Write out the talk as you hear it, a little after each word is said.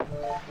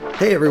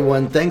Hey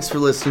everyone, thanks for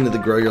listening to the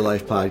Grow Your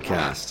Life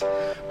podcast.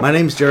 My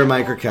name's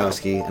Jeremiah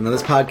Krakowski, and on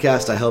this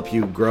podcast I help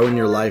you grow in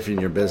your life and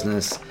your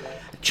business,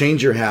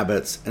 change your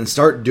habits, and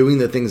start doing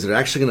the things that are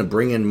actually going to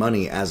bring in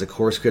money as a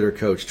course creator,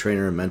 coach,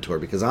 trainer, and mentor.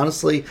 Because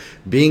honestly,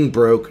 being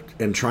broke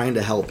and trying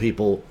to help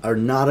people are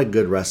not a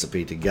good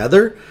recipe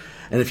together.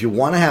 And if you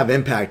want to have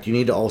impact, you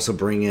need to also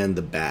bring in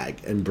the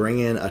bag and bring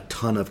in a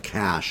ton of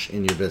cash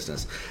in your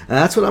business. And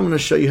that's what I'm going to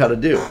show you how to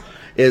do,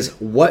 is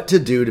what to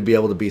do to be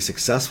able to be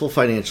successful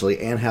financially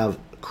and have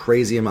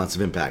crazy amounts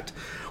of impact.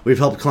 We've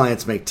helped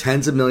clients make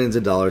tens of millions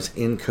of dollars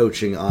in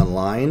coaching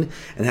online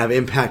and have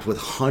impact with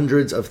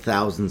hundreds of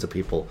thousands of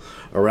people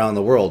around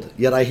the world.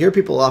 Yet I hear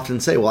people often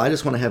say, well, I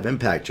just want to have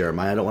impact,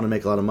 Jeremiah. I don't want to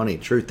make a lot of money.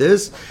 Truth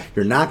is,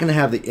 you're not going to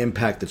have the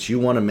impact that you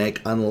want to make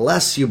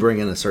unless you bring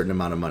in a certain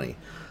amount of money.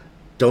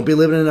 Don't be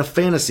living in a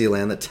fantasy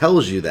land that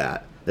tells you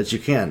that you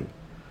can.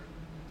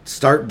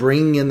 Start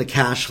bringing in the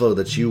cash flow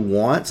that you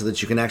want so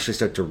that you can actually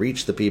start to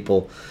reach the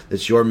people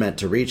that you're meant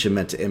to reach and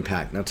meant to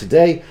impact. Now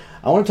today,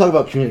 I want to talk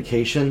about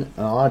communication.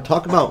 I want to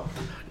talk about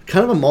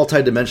kind of a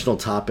multi-dimensional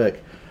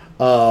topic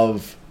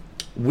of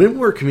when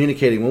we're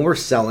communicating, when we're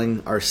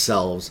selling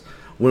ourselves,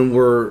 when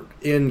we're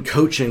in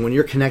coaching, when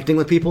you're connecting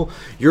with people,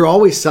 you're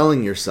always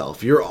selling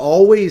yourself. You're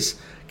always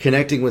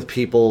connecting with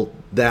people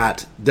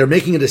that they're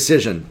making a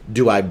decision.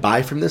 Do I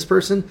buy from this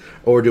person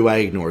or do I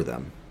ignore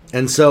them?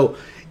 And so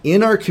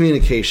in our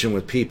communication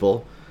with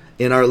people,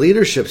 in our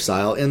leadership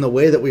style, in the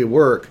way that we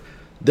work,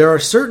 there are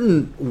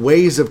certain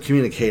ways of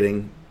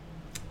communicating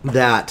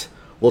that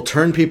will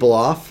turn people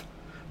off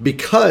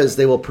because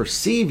they will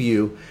perceive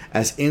you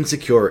as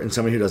insecure and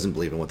somebody who doesn't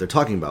believe in what they're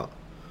talking about.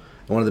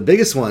 And one of the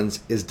biggest ones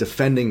is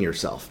defending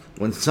yourself.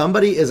 When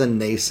somebody is a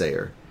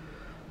naysayer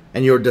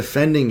and you're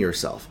defending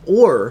yourself,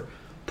 or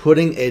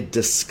putting a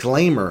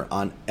disclaimer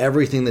on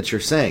everything that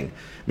you're saying,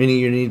 meaning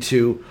you need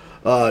to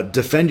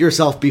defend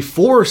yourself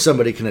before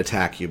somebody can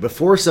attack you,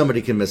 before somebody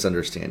can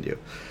misunderstand you,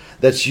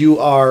 that you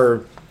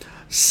are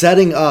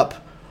setting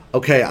up,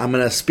 okay, I'm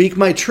going to speak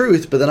my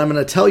truth, but then I'm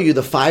going to tell you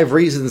the 5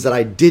 reasons that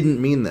I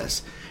didn't mean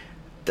this.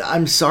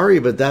 I'm sorry,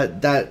 but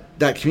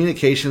that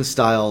communication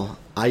style,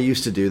 I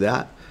used to do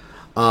that.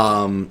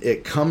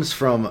 It comes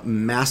from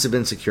massive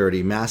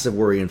insecurity, massive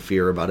worry and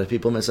fear about if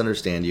people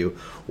misunderstand you,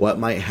 what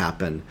might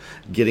happen,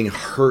 getting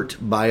hurt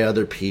by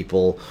other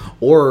people,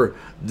 or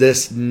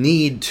this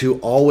need to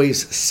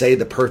always say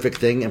the perfect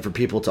thing and for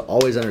people to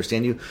always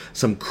understand you.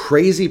 Some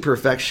crazy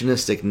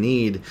perfectionistic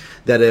need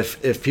that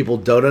if people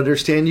don't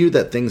understand you,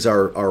 that things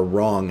are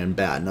wrong and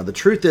bad. Now, the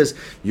truth is,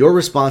 you're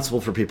responsible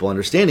for people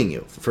understanding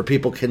you, for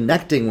people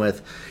connecting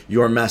with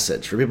your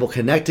message, for people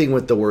connecting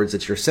with the words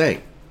that you're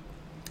saying.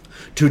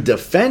 To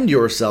defend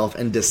yourself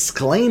and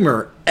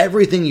disclaimer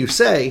everything you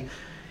say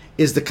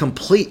is the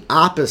complete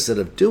opposite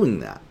of doing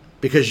that,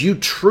 because you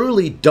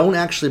truly don't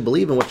actually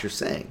believe in what you're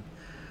saying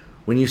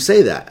when you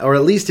say that. Or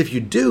at least if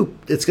you do,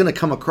 it's going to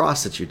come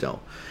across that you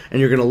don't. And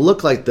you're going to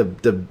look like the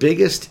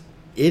biggest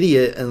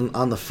idiot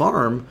on the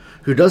farm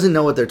who doesn't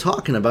know what they're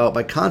talking about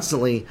by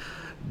constantly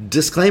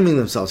disclaiming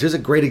themselves. Here's a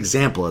great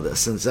example of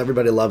this, since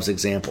everybody loves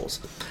examples,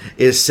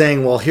 is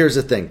saying, well, here's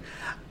the thing.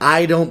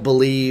 I don't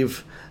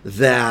believe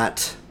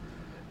that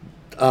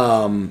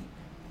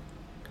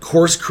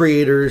course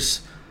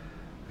creators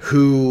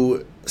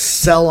who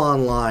sell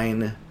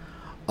online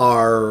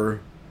are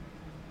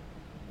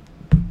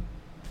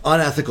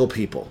unethical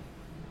people,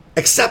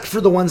 except for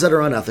the ones that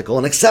are unethical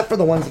and except for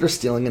the ones that are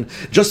stealing. And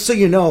just so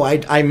you know,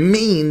 I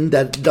mean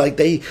that, like,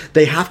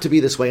 they have to be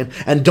this way,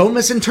 and don't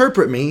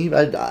misinterpret me.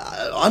 I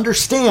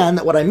understand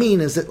that what I mean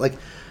is that, like,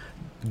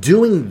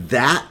 doing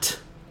that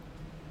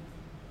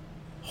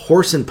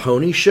horse and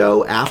pony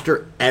show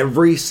after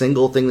every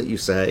single thing that you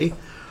say,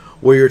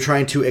 where you're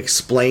trying to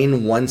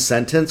explain one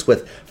sentence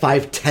with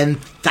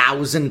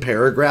 10,000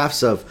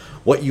 paragraphs of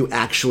what you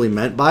actually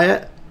meant by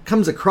it,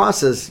 comes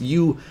across as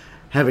you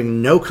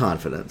having no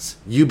confidence,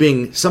 you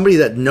being somebody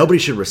that nobody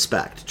should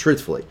respect,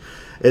 truthfully,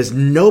 is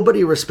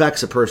nobody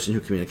respects a person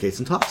who communicates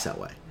and talks that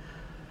way,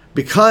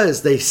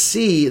 because they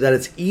see that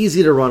it's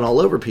easy to run all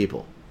over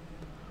people.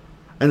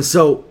 And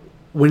so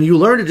when you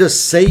learn to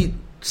just say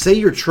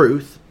your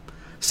truth,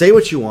 say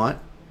what you want,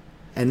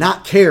 and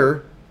not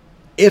care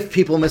if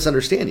people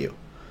misunderstand you.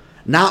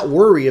 Not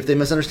worry if they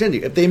misunderstand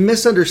you. If they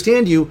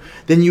misunderstand you,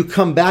 then you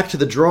come back to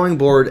the drawing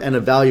board and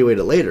evaluate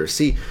it later.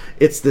 See,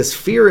 it's this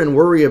fear and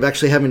worry of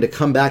actually having to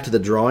come back to the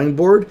drawing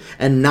board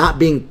and not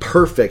being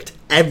perfect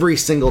every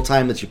single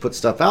time that you put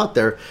stuff out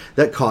there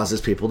that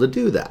causes people to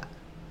do that.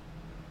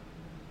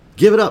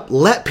 Give it up.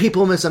 Let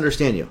people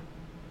misunderstand you.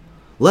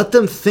 Let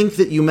them think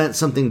that you meant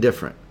something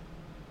different.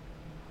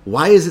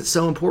 Why is it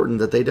so important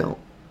that they don't?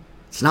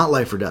 It's not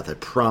life or death, I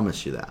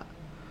promise you that.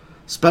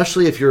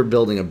 Especially if you're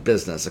building a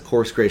business, a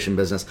course creation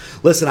business.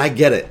 Listen, I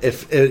get it.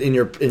 If in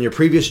your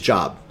previous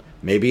job,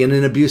 maybe in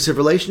an abusive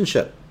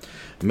relationship,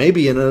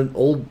 maybe in an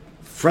old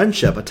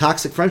friendship, a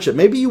toxic friendship.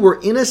 Maybe you were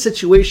in a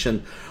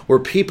situation where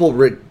people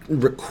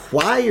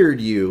required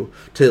you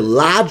to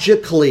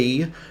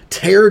logically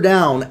tear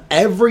down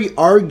every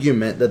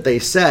argument that they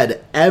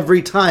said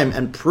every time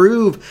and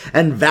prove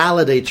and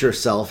validate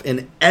yourself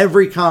in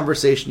every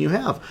conversation you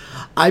have.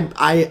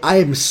 I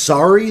am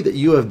sorry that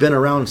you have been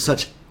around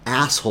such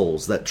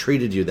assholes that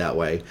treated you that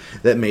way,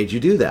 that made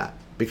you do that.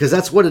 Because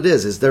that's what it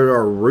is there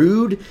are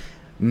rude,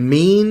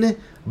 mean,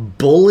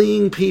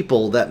 bullying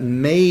people that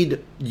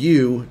made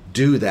you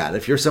do that.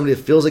 If you're somebody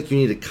that feels like you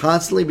need to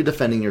constantly be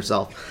defending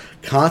yourself,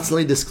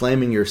 constantly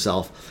disclaiming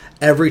yourself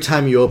every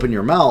time you open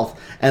your mouth,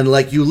 and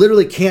like you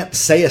literally can't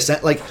say a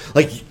sentence,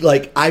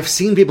 like I've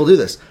seen people do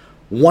this.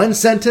 One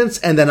sentence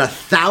and then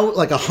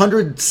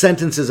 100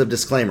 sentences of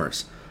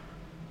disclaimers.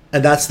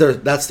 And that's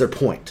their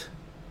point.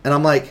 And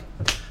I'm like,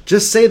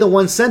 just say the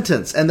one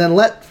sentence and then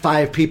let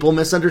 5 people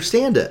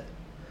misunderstand it.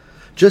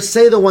 Just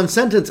say the one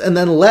sentence and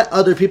then let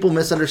other people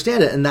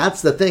misunderstand it. And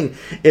that's the thing,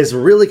 is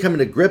really coming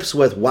to grips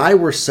with why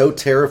we're so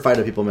terrified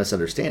of people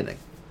misunderstanding.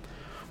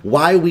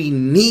 Why we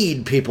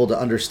need people to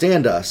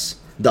understand us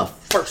the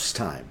first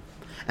time.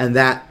 And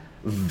that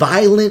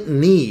violent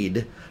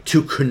need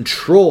to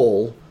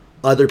control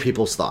other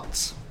people's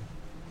thoughts.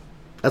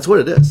 That's what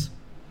it is.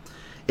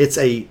 It's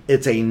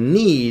a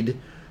need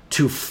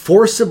to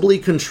forcibly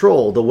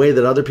control the way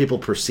that other people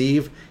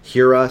perceive,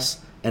 hear us,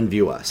 and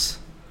view us.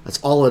 That's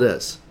all it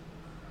is.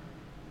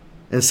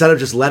 Instead of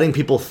just letting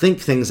people think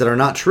things that are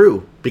not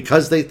true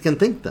because they can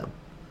think them.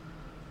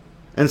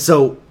 And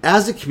so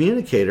as a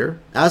communicator,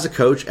 as a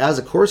coach, as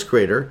a course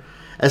creator,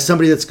 as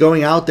somebody that's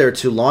going out there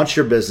to launch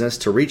your business,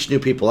 to reach new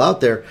people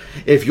out there,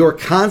 if you're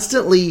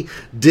constantly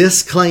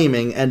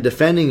disclaiming and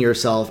defending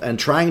yourself and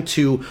trying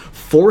to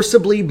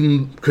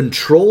forcibly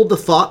control the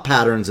thought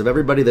patterns of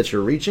everybody that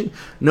you're reaching,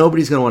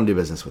 nobody's going to want to do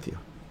business with you.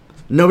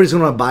 Nobody's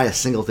going to want to buy a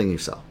single thing you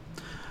sell.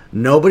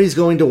 Nobody's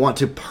going to want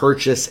to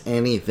purchase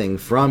anything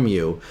from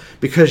you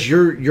because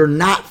you're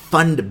not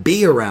fun to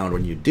be around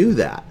when you do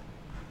that.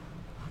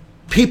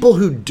 People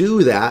who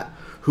do that,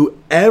 who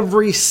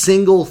every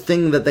single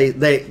thing that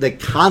they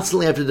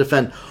constantly have to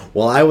defend,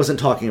 well, I wasn't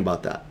talking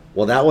about that.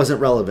 Well, that wasn't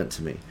relevant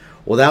to me.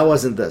 Well, that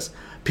wasn't this.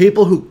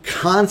 People who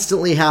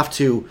constantly have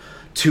to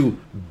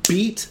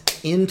beat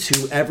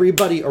into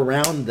everybody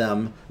around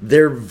them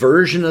their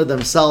version of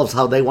themselves,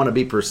 how they want to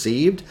be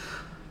perceived.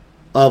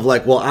 Of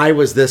like, well, I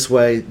was this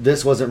way.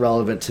 This wasn't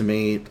relevant to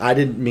me. I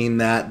didn't mean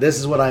that. This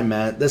is what I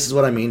meant. This is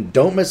what I mean.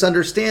 Don't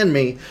misunderstand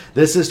me.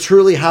 This is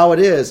truly how it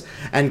is.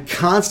 And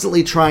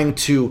constantly trying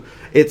to,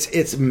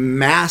 it's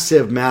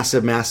massive,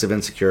 massive, massive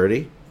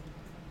insecurity.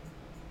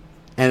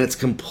 And it's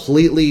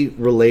completely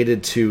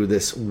related to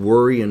this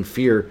worry and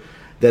fear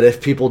that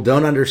if people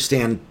don't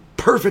understand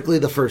perfectly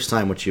the first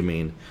time what you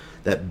mean,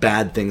 that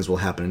bad things will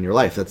happen in your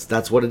life.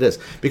 That's what it is.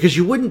 Because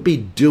you wouldn't be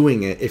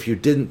doing it if you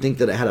didn't think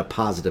that it had a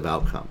positive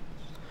outcome.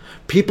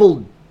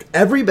 People,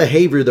 every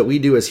behavior that we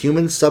do as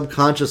humans,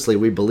 subconsciously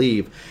we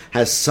believe,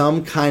 has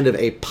some kind of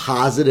a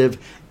positive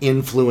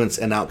influence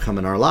and outcome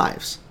in our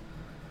lives.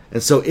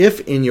 And so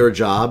if in your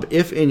job,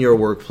 if in your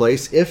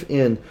workplace, if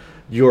in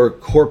your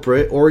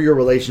corporate or your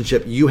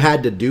relationship, you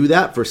had to do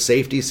that for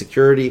safety,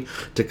 security,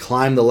 to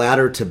climb the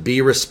ladder, to be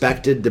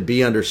respected, to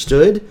be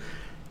understood,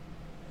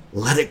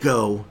 let it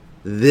go.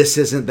 This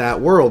isn't that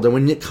world. And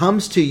when it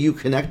comes to you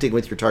connecting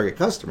with your target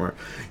customer,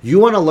 you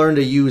want to learn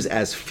to use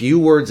as few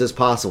words as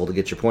possible to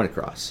get your point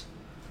across.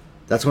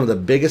 That's one of the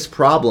biggest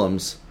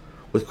problems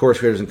with course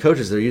creators and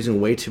coaches. They're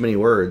using way too many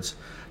words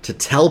to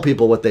tell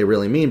people what they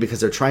really mean because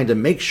they're trying to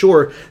make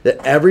sure that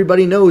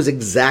everybody knows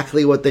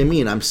exactly what they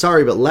mean. I'm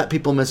sorry, but let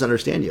people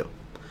misunderstand you.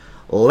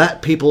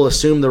 Let people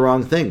assume the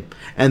wrong thing.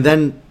 And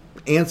then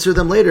answer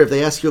them later if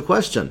they ask you a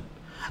question.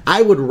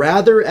 I would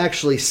rather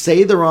actually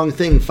say the wrong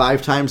thing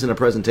 5 times in a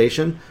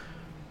presentation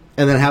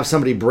and then have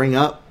somebody bring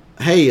up,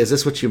 hey, is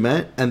this what you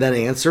meant? And then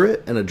answer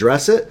it and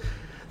address it,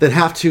 than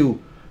have to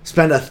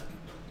spend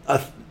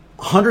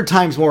 100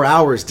 times more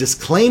hours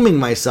disclaiming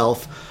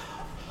myself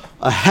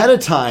ahead of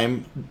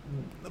time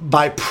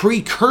by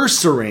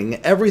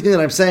precursoring everything that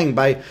I'm saying,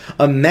 by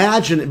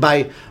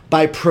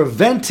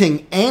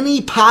preventing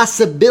any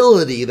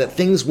possibility that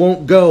things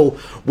won't go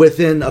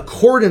within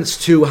accordance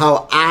to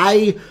how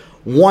I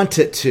want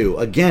it to.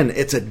 Again,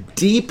 it's a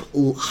deep,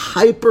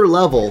 hyper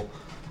level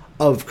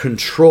of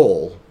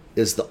control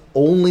is the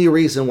only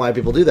reason why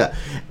people do that.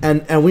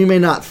 And we may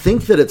not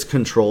think that it's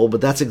control, but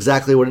that's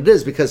exactly what it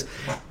is, because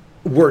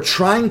we're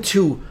trying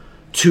to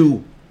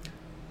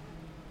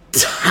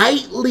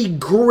tightly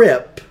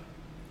grip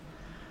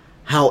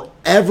how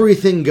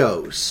everything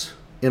goes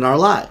in our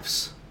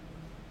lives.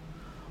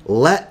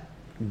 Let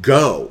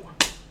go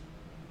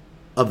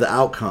of the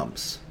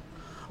outcomes.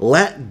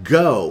 Let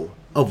go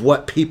of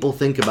what people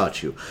think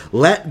about you.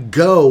 Let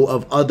go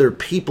of other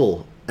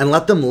people and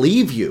let them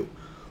leave you.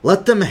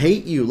 Let them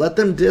hate you. Let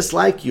them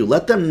dislike you.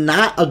 Let them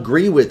not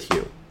agree with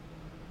you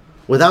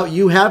without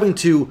you having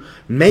to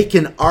make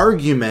an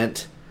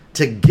argument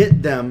to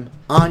get them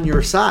on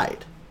your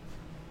side,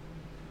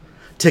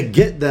 to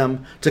get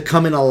them to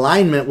come in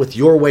alignment with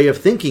your way of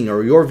thinking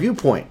or your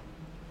viewpoint.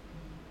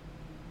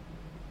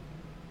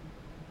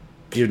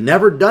 If you've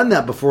never done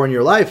that before in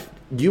your life,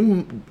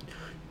 you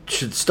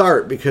should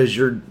start, because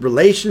your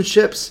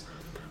relationships,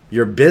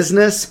 your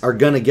business are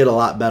going to get a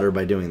lot better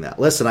by doing that.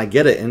 Listen, I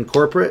get it in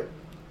corporate,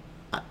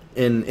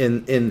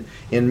 in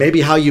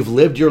maybe how you've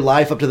lived your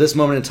life up to this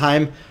moment in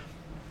time.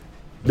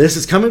 This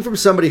is coming from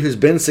somebody who's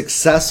been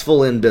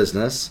successful in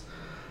business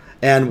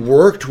and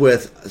worked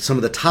with some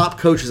of the top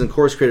coaches and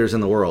course creators in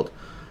the world.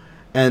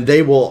 And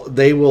they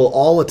will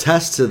all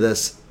attest to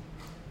this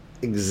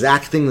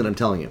exact thing that I'm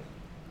telling you.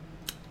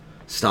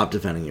 Stop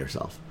defending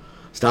yourself.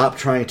 Stop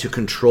trying to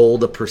control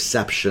the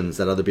perceptions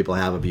that other people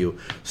have of you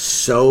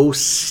so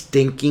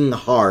stinking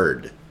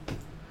hard.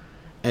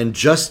 And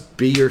just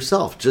be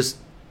yourself. Just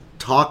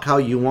talk how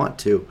you want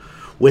to,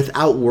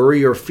 without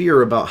worry or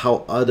fear about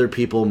how other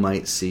people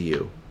might see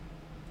you.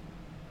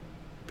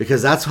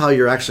 Because that's how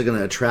you're actually going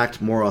to attract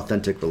more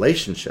authentic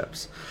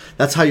relationships.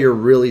 That's how you're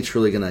really,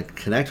 truly going to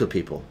connect with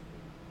people.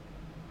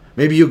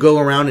 Maybe you go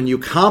around and you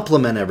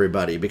compliment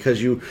everybody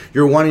because you're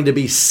wanting to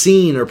be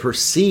seen or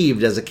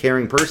perceived as a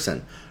caring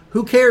person.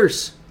 Who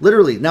cares?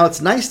 Literally. Now,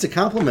 it's nice to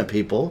compliment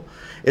people.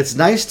 It's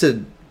nice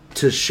to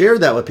share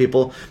that with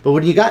people. But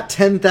when you got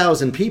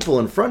 10,000 people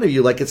in front of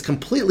you, like, it's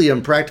completely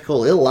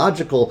impractical,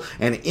 illogical,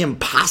 and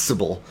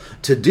impossible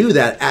to do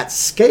that at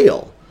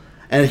scale.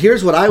 And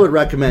here's what I would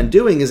recommend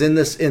doing is in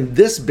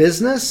this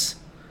business,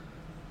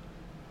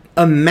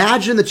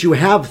 imagine that you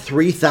have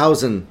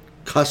 3,000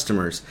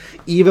 customers,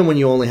 even when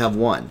you only have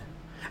one.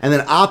 And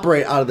then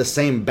operate out of the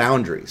same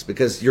boundaries,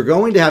 because you're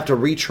going to have to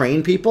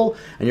retrain people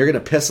and you're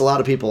going to piss a lot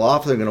of people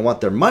off. They're going to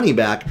want their money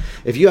back.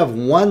 If you have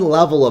one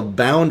level of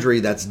boundary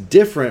that's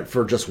different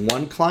for just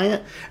one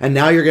client, and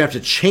now you're going to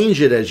have to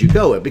change it as you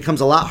go, it becomes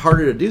a lot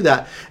harder to do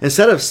that.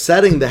 Instead of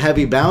setting the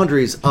heavy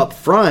boundaries up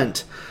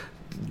front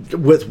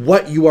with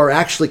what you are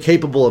actually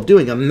capable of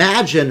doing,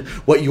 imagine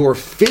what your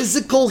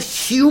physical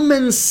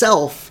human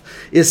self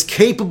is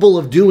capable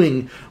of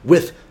doing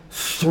with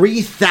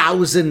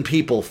 3,000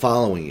 people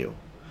following you.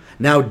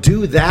 Now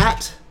do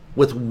that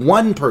with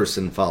one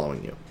person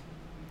following you.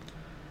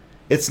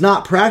 It's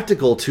not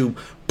practical to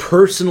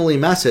personally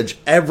message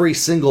every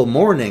single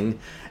morning,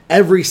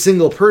 every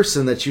single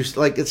person that you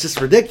like. It's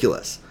just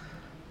ridiculous.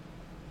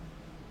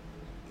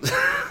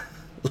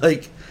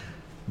 Like,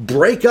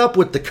 break up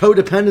with the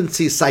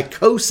codependency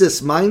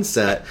psychosis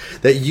mindset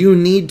that you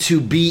need to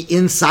be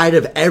inside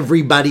of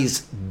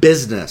everybody's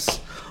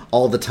business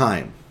all the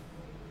time.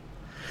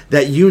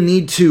 That you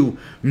need to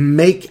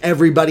make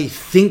everybody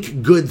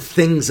think good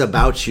things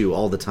about you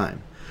all the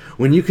time.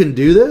 When you can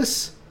do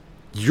this,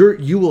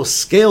 you will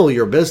scale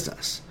your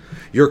business.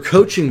 Your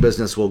coaching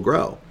business will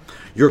grow.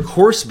 Your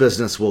course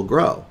business will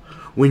grow.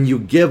 When you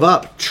give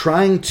up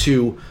trying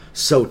to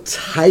so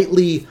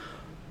tightly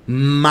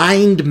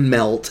mind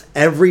melt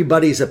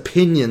everybody's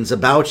opinions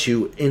about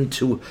you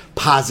into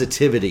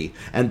positivity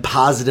and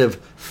positive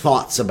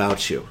thoughts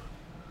about you.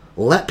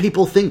 Let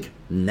people think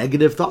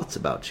negative thoughts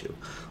about you.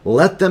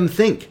 Let them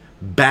think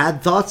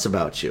bad thoughts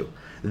about you.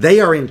 They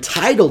are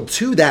entitled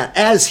to that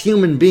as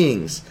human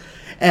beings.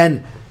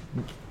 And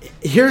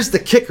here's the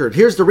kicker.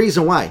 Here's the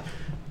reason why.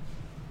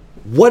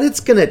 What it's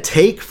going to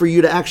take for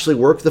you to actually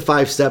work the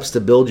 5 steps to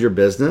build your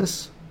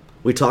business,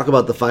 we talk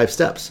about the 5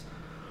 steps.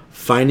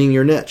 Finding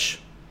your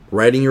niche,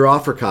 writing your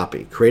offer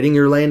copy, creating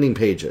your landing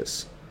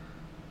pages,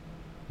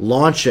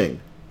 launching,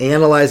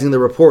 analyzing the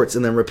reports,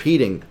 and then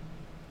repeating.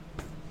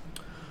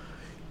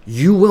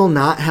 You will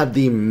not have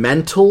the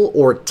mental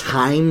or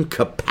time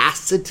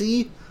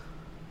capacity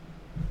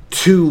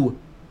to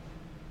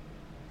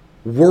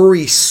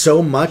worry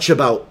so much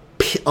about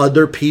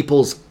other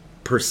people's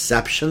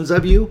perceptions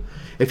of you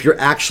if you're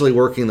actually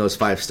working those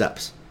 5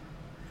 steps.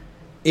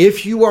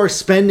 If you are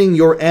spending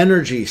your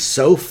energy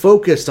so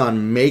focused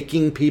on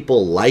making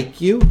people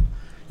like you,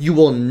 you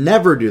will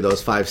never do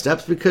those 5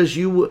 steps, because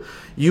you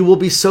will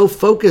be so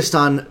focused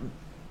on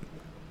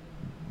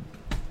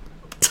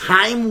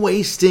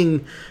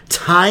time-wasting,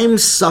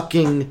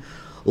 time-sucking,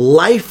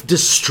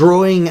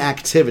 life-destroying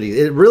activity.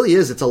 It really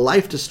is. It's a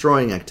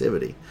life-destroying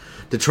activity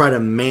to try to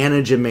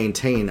manage and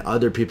maintain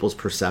other people's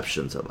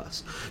perceptions of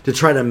us, to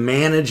try to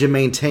manage and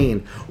maintain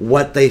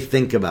what they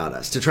think about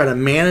us, to try to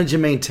manage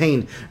and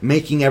maintain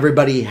making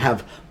everybody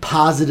have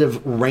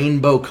positive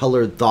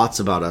rainbow-colored thoughts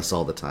about us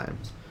all the time.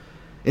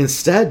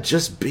 Instead,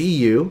 just be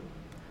you,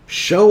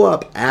 show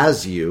up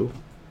as you,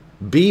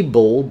 be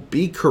bold,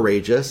 be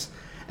courageous,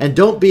 and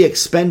don't be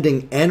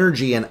expending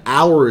energy and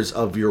hours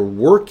of your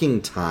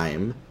working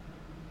time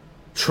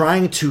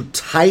trying to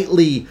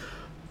tightly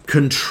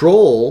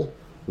control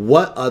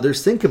what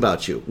others think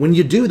about you. When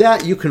you do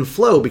that, you can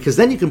flow, because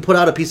then you can put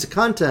out a piece of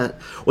content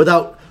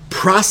without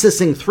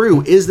processing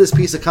through, is this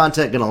piece of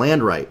content going to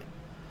land right?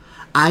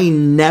 I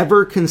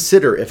never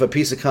consider if a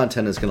piece of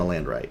content is going to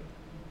land right.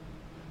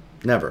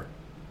 Never.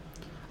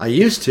 I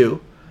used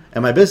to,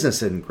 and my business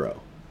didn't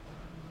grow.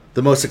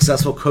 The most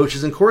successful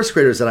coaches and course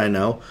creators that I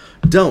know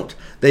don't.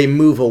 They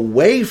move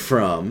away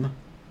from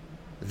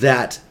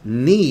that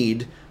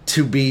need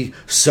to be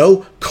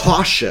so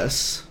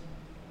cautious.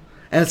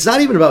 And it's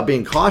not even about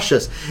being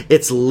cautious.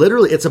 It's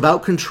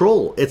about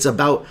control. It's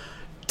about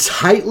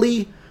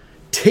tightly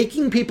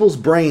taking people's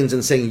brains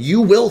and saying,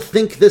 you will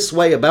think this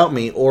way about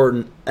me,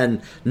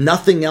 and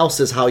nothing else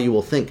is how you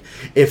will think.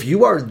 If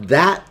you are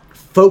that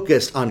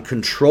focused on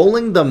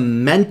controlling the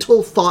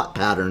mental thought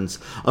patterns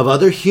of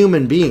other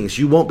human beings,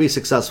 you won't be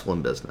successful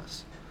in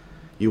business.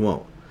 You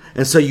won't.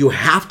 And so you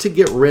have to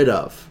get rid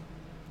of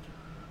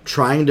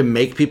trying to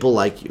make people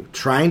like you,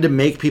 trying to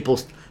make people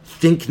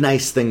think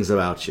nice things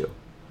about you,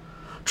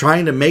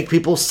 trying to make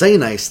people say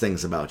nice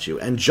things about you,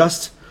 and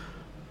just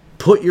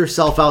put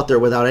yourself out there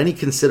without any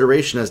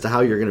consideration as to how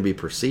you're going to be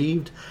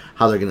perceived,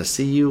 how they're going to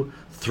see you.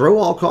 Throw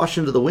all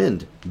caution to the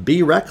wind.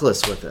 Be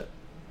reckless with it.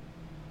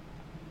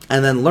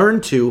 And then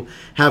learn to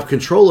have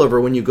control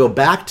over when you go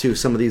back to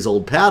some of these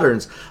old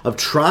patterns of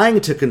trying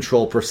to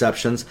control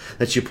perceptions,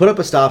 that you put up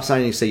a stop sign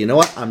and you say, you know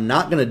what, I'm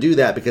not going to do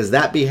that because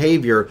that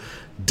behavior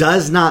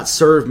does not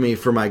serve me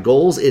for my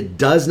goals. It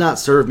does not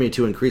serve me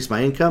to increase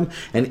my income.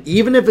 And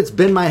even if it's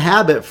been my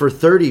habit for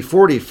 30,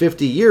 40,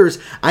 50 years,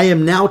 I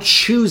am now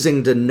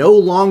choosing to no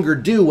longer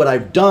do what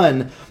I've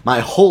done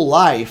my whole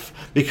life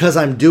because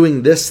I'm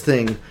doing this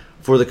thing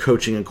for the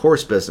coaching and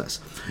course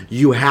business.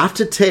 You have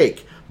to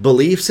take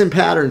beliefs and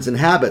patterns and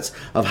habits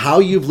of how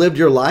you've lived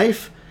your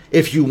life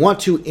if you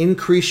want to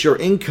increase your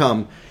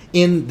income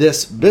in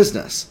this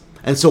business.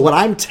 And so what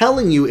I'm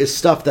telling you is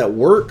stuff that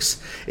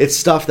works. It's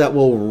stuff that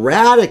will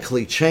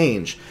radically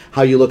change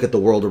how you look at the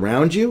world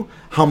around you,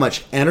 how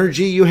much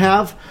energy you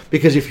have.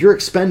 Because if you're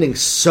expending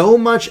so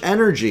much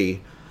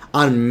energy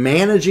on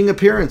managing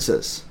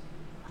appearances,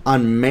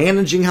 on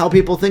managing how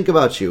people think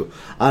about you,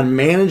 on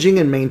managing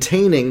and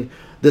maintaining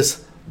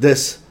this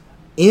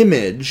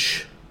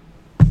image,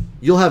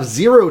 you'll have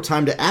zero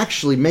time to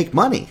actually make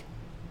money.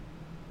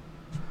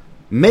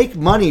 Make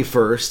money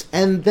first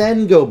and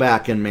then go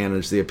back and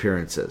manage the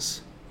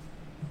appearances.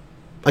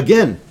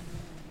 Again,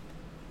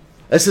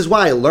 this is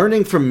why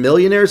learning from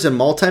millionaires and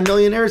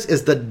multimillionaires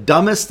is the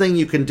dumbest thing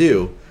you can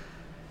do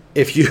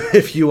if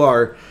you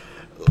are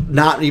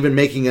not even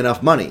making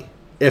enough money.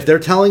 If they're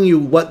telling you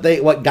what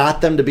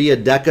got them to be a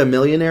deca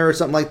millionaire or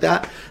something like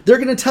that, they're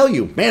going to tell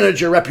you,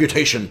 manage your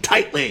reputation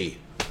tightly.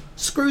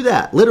 Screw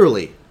that.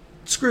 Literally.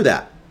 Screw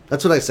that.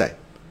 That's what I say.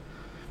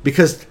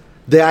 Because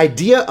the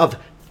idea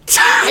of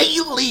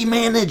tightly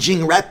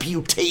managing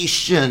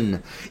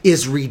reputation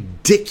is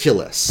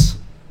ridiculous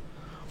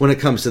when it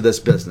comes to this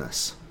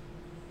business.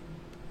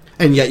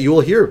 And yet you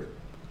will hear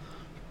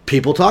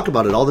people talk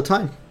about it all the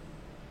time.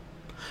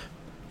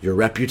 Your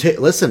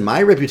reputation. Listen,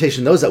 my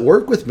reputation, those that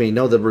work with me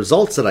know the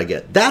results that I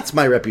get. That's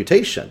my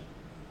reputation.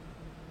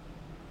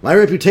 My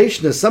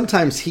reputation is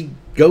sometimes he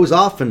goes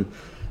off and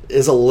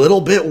is a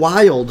little bit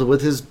wild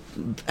with his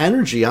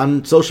energy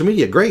on social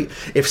media. Great.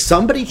 If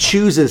somebody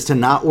chooses to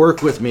not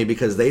work with me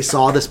because they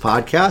saw this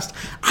podcast,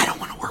 I don't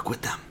want to work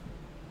with them.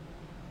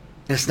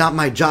 And it's not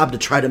my job to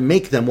try to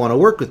make them want to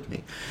work with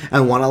me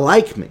and want to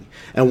like me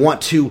and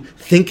want to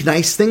think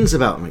nice things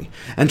about me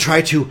and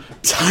try to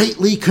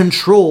tightly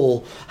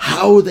control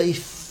how they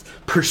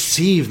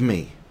perceive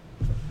me.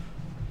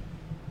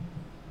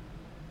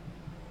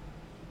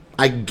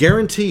 I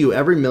guarantee you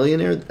every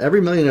millionaire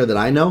that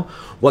I know,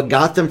 what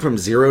got them from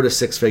 0 to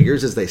 6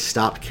 figures is they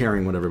stopped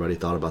caring what everybody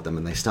thought about them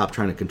and they stopped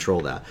trying to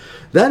control that.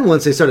 Then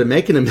once they started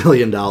making $1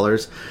 million,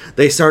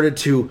 they started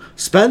to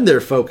spend their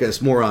focus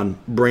more on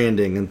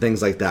branding and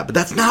things like that. But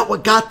that's not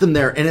what got them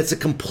there, and it's a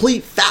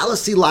complete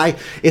fallacy lie.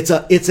 It's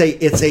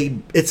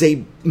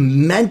a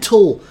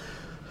mental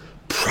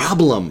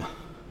problem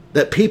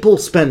that people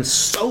spend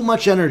so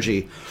much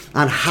energy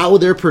on how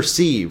they're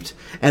perceived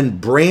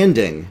and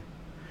branding.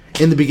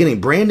 In the beginning,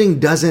 branding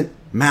doesn't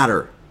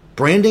matter.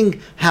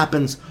 Branding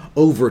happens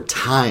over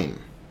time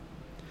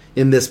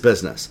in this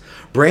business.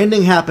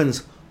 Branding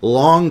happens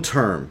long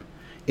term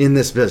in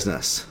this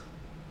business.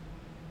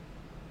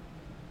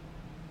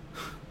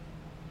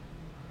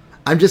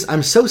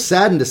 I'm so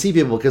saddened to see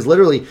people, because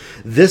literally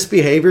this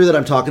behavior that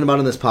I'm talking about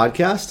in this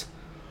podcast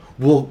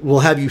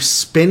will have you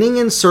spinning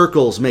in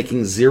circles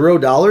making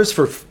 $0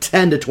 for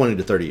 10 to 20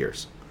 to 30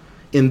 years.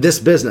 In this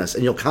business,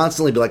 and you'll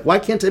constantly be like, why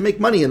can't I make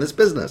money in this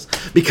business?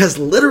 Because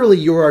literally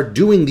you are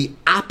doing the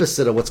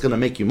opposite of what's going to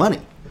make you money.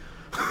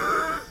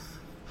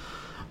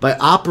 By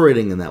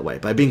operating in that way,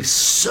 by being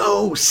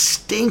so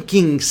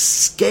stinking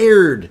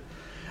scared.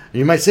 And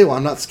you might say, well,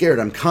 I'm not scared,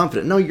 I'm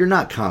confident. No, you're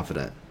not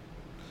confident.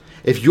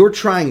 If you're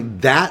trying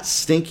that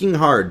stinking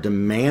hard to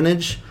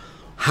manage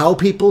how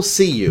people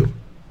see you,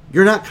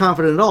 you're not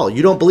confident at all.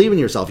 You don't believe in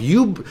yourself.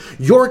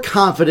 You're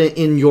confident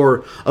in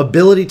your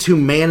ability to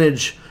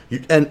manage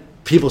and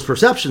people's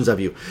perceptions of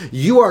you.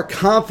 You are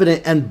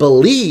confident and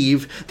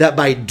believe that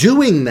by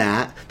doing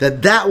that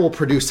will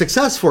produce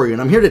success for you.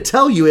 And I'm here to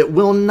tell you it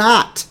will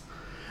not.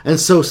 And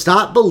so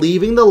stop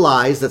believing the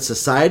lies that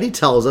society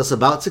tells us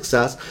about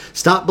success.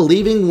 Stop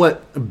believing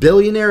what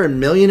billionaire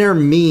and millionaire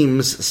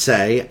memes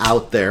say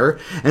out there,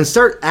 and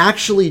start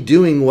actually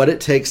doing what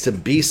it takes to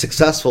be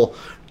successful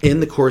in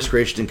the course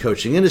creation and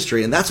coaching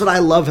industry. And that's what I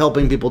love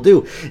helping people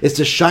do, is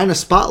to shine a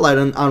spotlight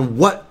on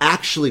what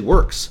actually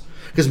works.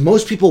 Because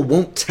most people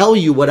won't tell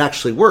you what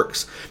actually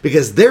works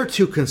because they're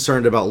too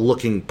concerned about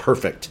looking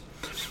perfect.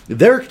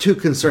 They're too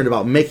concerned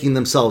about making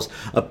themselves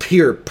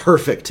appear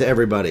perfect to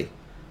everybody.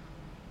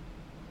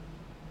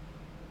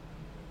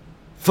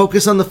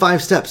 Focus on the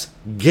 5 steps.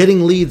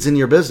 Getting leads in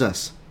your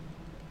business.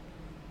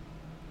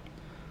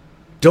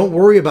 Don't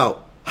worry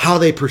about how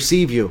they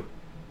perceive you.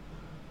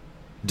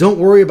 Don't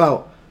worry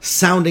about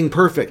sounding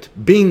perfect,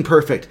 being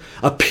perfect,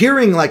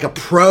 appearing like a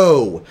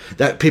pro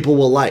that people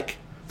will like.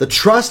 The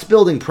trust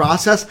building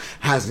process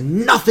has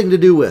nothing to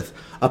do with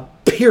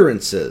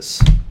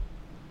appearances.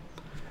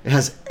 It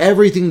has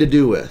everything to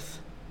do with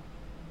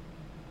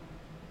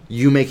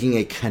you making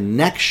a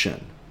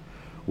connection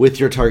with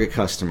your target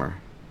customer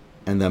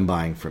and them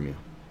buying from you.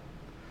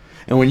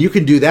 And when you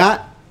can do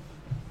that,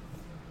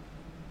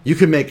 you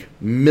can make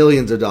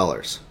millions of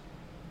dollars.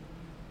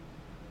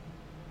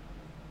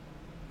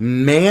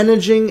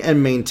 Managing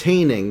and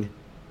maintaining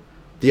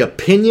the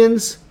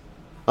opinions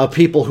of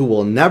people who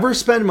will never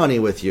spend money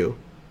with you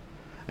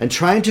and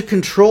trying to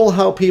control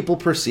how people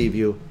perceive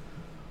you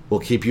will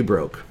keep you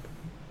broke.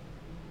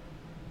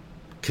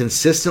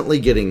 Consistently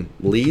getting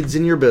leads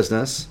in your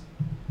business,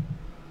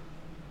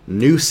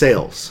 new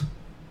sales.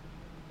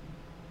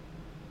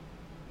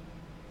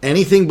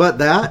 Anything but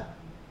that,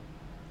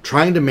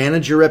 trying to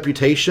manage your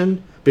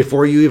reputation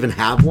before you even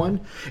have one.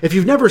 If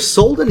you've never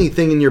sold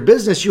anything in your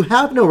business, you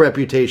have no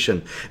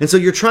reputation. And so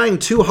you're trying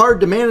too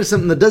hard to manage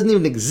something that doesn't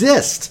even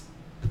exist.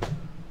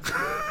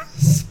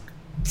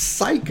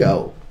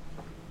 Psycho.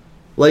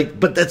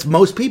 But that's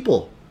most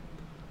people.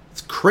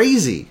 It's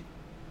crazy.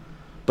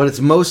 But it's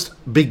most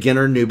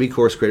beginner, newbie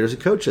course creators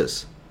and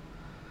coaches.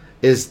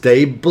 Is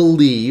they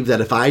believe that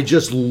if I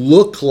just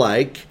look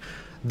like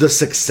the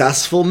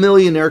successful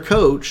millionaire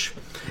coach,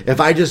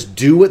 if I just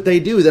do what they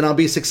do, then I'll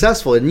be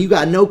successful. And you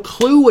got no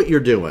clue what you're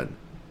doing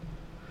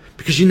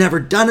because you never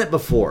done it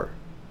before.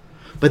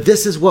 But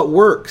this is what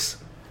works.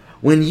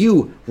 When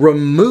you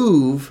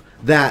remove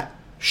that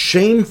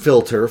shame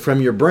filter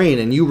from your brain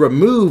and you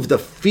remove the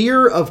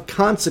fear of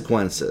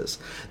consequences,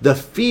 the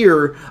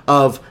fear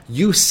of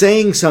you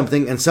saying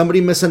something and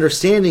somebody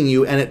misunderstanding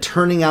you and it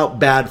turning out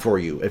bad for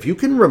you. If you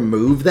can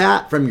remove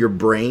that from your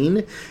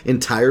brain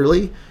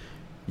entirely,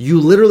 you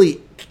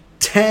literally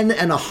 10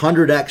 and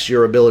 100x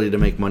your ability to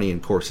make money in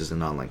courses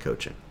and online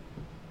coaching.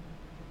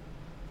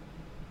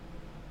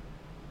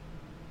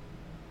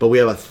 But we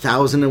have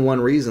 1,001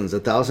 reasons,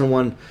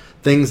 1,001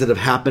 things that have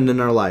happened in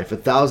our life,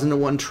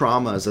 1,001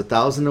 traumas,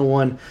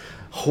 1,001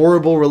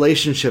 horrible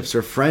relationships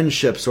or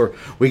friendships, or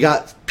we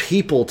got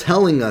people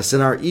telling us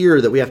in our ear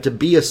that we have to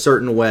be a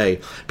certain way.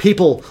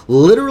 People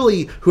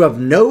literally who have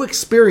no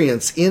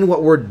experience in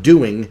what we're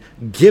doing,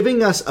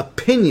 giving us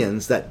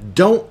opinions that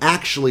don't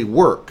actually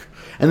work.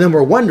 And then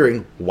we're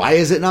wondering, why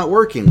is it not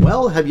working?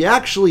 Well, have you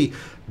actually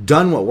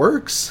done what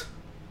works?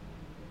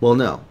 Well,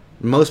 no.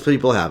 Most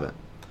people haven't.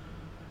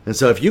 And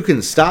so if you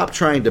can stop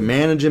trying to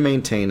manage and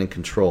maintain and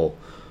control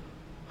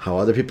how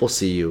other people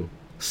see you,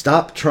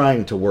 stop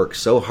trying to work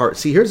so hard.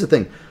 See, here's the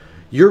thing.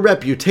 Your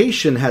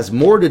reputation has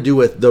more to do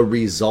with the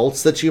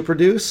results that you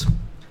produce,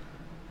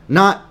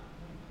 not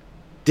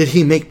did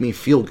he make me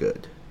feel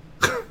good?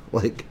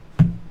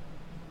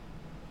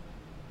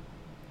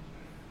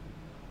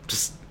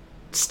 Just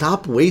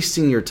stop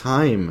wasting your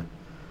time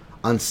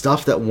on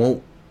stuff that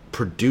won't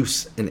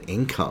produce an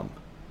income.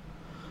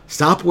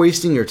 Stop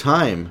wasting your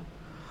time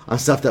on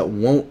stuff that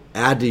won't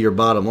add to your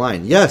bottom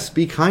line. Yes,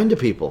 be kind to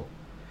people.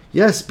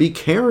 Yes, be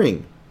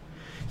caring.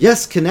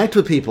 Yes, connect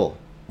with people.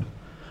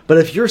 But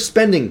if you're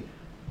spending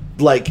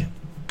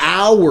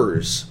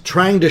hours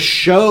trying to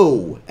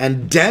show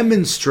and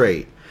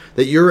demonstrate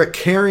that you're a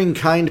caring,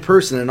 kind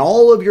person, and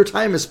all of your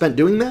time is spent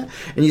doing that,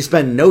 and you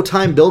spend no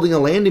time building a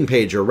landing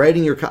page or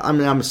writing your...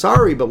 I'm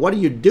sorry, but what are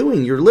you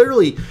doing? You're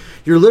literally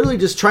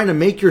just trying to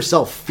make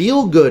yourself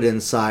feel good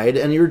inside,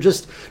 and you're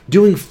just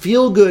doing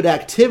feel-good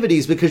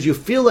activities because you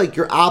feel like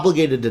you're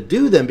obligated to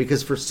do them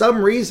because for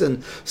some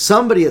reason,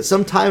 somebody at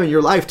some time in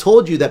your life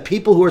told you that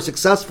people who are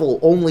successful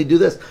only do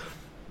this.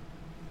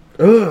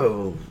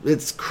 Oh,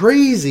 it's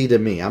crazy to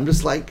me. I'm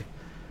just like...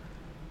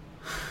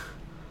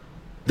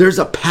 There's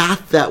a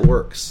path that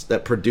works,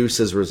 that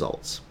produces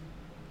results.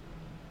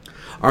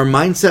 Our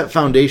Mindset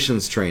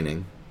Foundations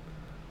training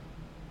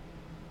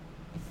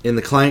in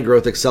the Client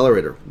Growth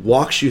Accelerator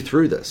walks you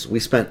through this. We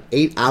spent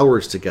 8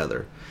 hours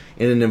together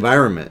in an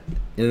environment,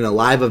 in a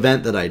live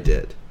event that I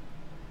did.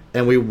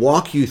 And we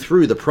walk you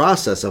through the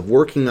process of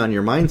working on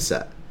your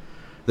mindset.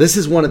 This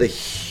is one of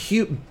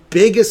the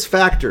biggest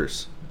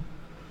factors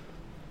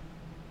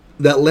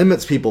that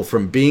limits people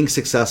from being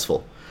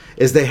successful,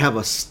 is they have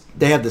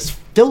this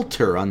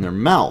filter on their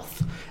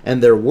mouth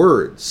and their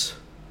words.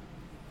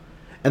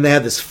 And they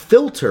have this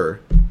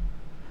filter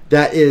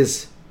that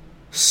is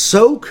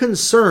so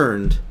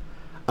concerned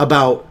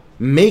about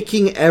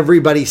making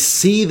everybody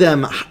see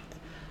them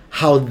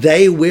how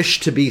they wish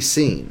to be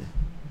seen.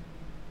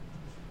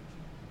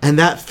 And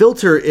that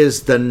filter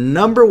is the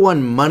number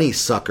one money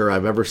sucker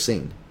I've ever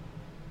seen.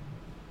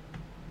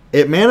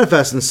 It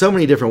manifests in so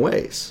many different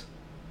ways.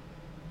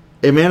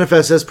 It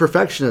manifests as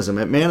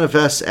perfectionism. It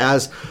manifests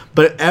as,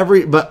 but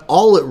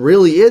all it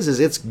really is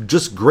it's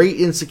just great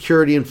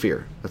insecurity and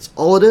fear. That's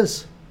all it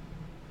is.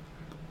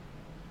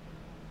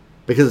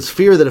 Because it's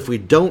fear that if we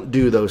don't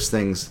do those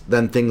things,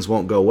 then things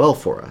won't go well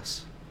for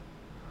us.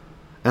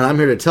 And I'm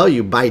here to tell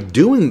you, by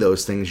doing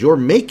those things, you're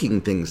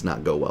making things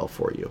not go well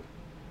for you.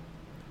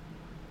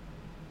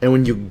 And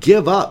when you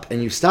give up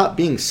and you stop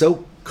being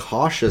so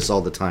cautious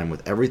all the time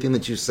with everything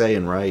that you say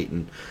and write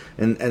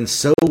and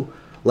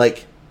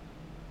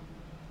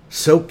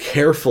so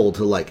careful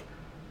to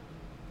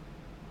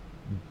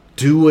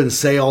do and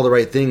say all the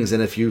right things,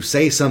 and if you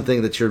say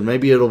something that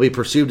maybe it'll be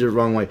perceived the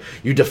wrong way,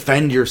 you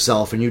defend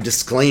yourself and you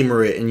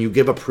disclaimer it and you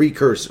give a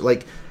precursor,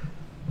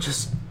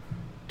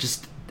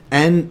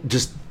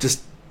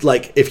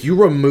 if you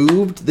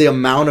removed the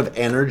amount of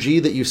energy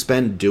that you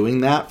spend doing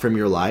that from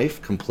your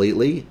life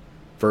completely,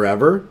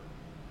 forever,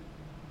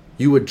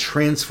 you would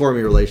transform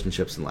your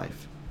relationships in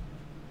life.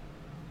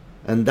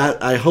 And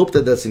that, I hope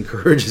that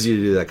encourages you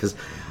to do that, because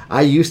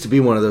I used to be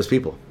one of those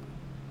people.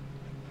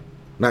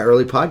 My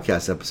early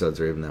podcast episodes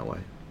are even that way.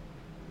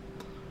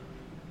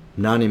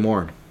 Not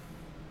anymore.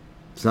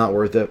 It's not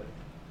worth it.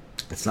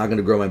 It's not going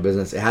to grow my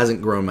business. It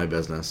hasn't grown my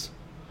business.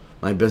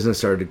 My business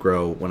started to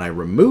grow when I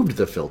removed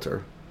the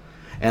filter.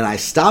 And I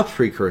stopped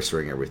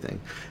precursoring everything.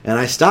 And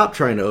I stopped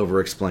trying to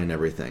over-explain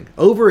everything.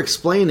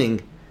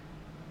 Over-explaining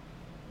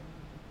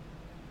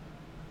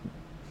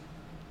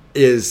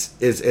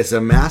is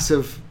a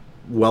massive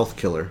wealth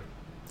killer.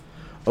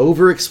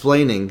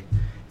 Over-explaining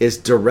is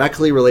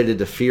directly related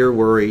to fear,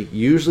 worry,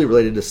 usually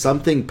related to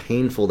something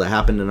painful that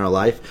happened in our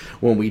life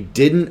when we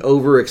didn't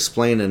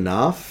over-explain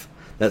enough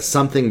that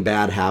something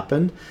bad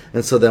happened.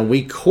 And so then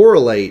we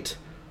correlate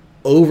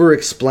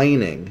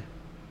over-explaining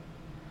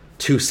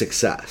to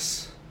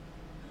success.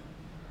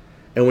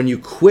 And when you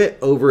quit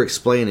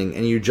over-explaining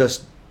and you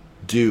just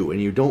do,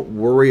 and you don't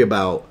worry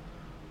about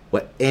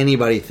what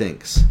anybody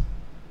thinks,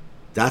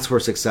 that's where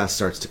success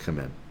starts to come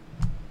in.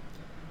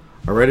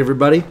 All right,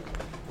 everybody?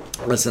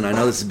 Listen, I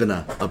know this has been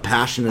a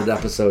passionate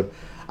episode.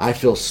 I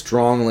feel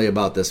strongly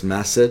about this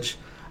message.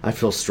 I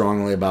feel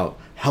strongly about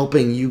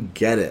helping you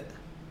get it.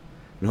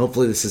 And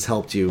hopefully this has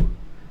helped you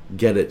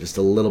get it just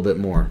a little bit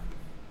more.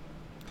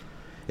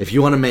 If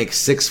you want to make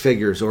 6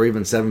 figures or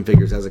even 7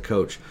 figures as a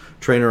coach,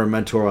 trainer, or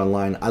mentor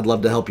online, I'd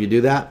love to help you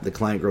do that. The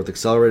Client Growth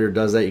Accelerator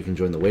does that. You can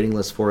join the waiting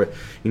list for it.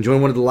 You can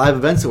join one of the live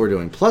events that we're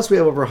doing. Plus, we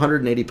have over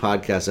 180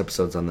 podcast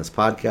episodes on this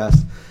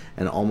podcast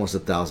and almost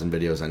 1,000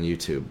 videos on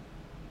YouTube.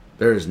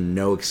 There is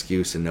no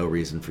excuse and no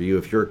reason for you,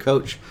 if you're a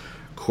coach,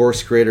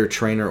 course creator,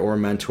 trainer, or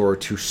mentor,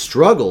 to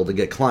struggle to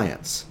get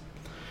clients.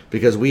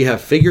 Because we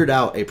have figured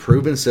out a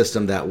proven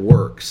system that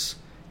works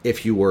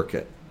if you work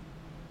it.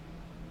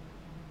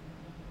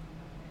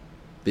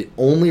 The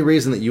only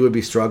reason that you would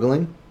be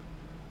struggling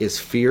is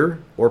fear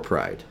or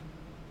pride.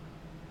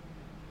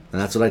 And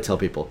that's what I tell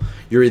people.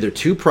 You're either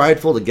too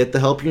prideful to get the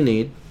help you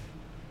need.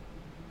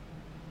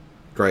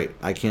 Great,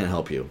 I can't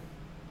help you.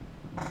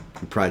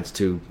 Pride's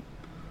too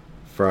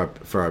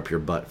far up your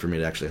butt for me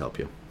to actually help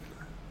you.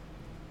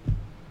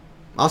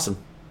 Awesome.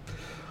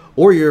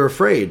 Or you're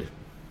afraid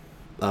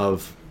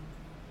of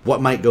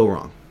what might go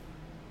wrong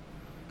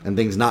and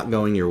things not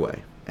going your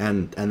way.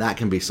 And that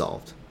can be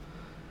solved.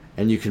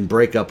 And you can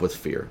break up with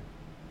fear.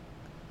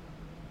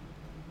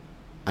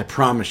 I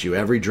promise you,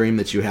 every dream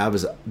that you have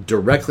is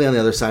directly on the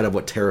other side of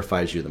what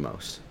terrifies you the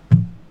most.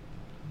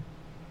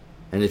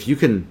 And if you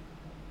can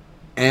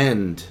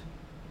end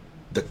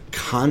the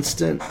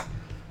constant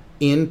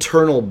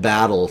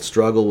internal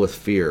struggle with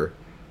fear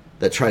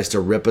that tries to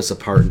rip us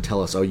apart and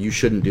tell us, oh, you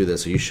shouldn't do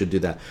this or you should do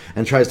that,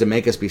 and tries to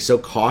make us be so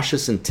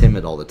cautious and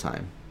timid all the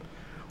time.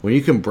 When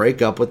you can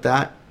break up with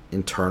that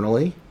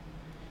internally,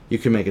 you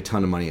can make a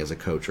ton of money as a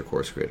coach or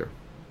course creator.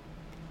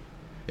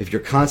 If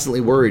you're constantly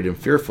worried and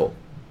fearful,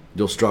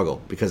 you'll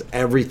struggle, because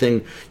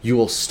you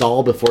will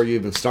stall before you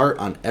even start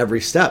on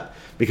every step,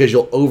 because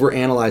you'll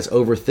overanalyze,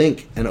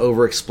 overthink, and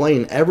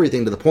overexplain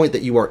everything to the point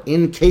that you are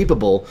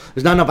incapable.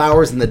 There's not enough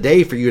hours in the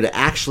day for you to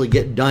actually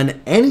get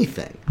done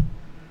anything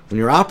when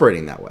you're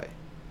operating that way.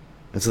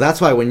 And so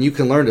that's why when you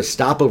can learn to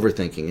stop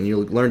overthinking and you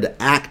learn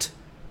to act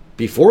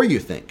before you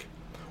think,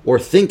 or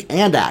think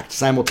and act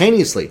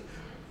simultaneously,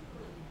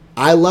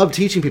 I love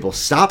teaching people,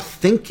 stop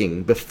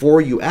thinking before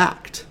you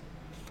act.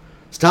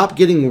 Stop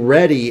getting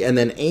ready and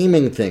then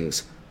aiming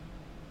things.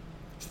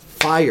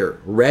 Fire.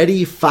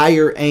 Ready,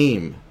 fire,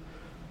 aim.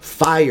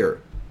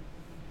 Fire.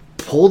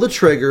 Pull the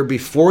trigger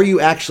before you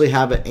actually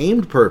have it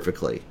aimed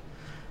perfectly.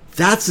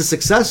 That's a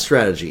success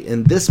strategy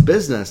in this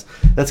business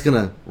that's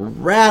going to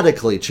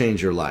radically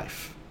change your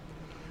life.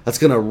 That's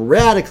going to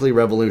radically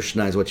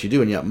revolutionize what you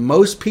do. And yet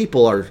most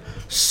people are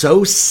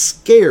so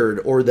scared,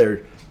 or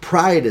their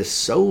pride is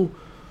so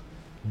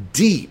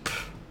deep,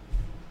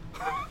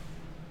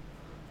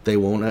 they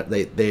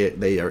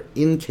are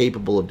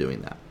incapable of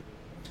doing that.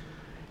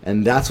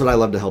 And that's what I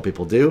love to help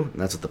people do.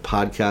 And that's what the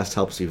podcast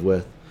helps you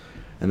with.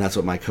 And that's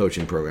what my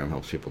coaching program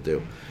helps people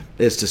do,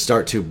 is to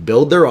start to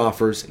build their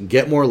offers,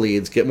 get more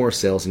leads, get more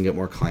sales, and get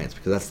more clients.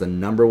 Because that's the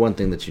number one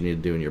thing that you need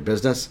to do in your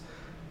business.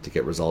 to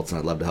get results, and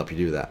I'd love to help you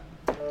do that.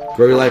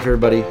 Grow your life,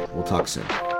 everybody. We'll talk soon.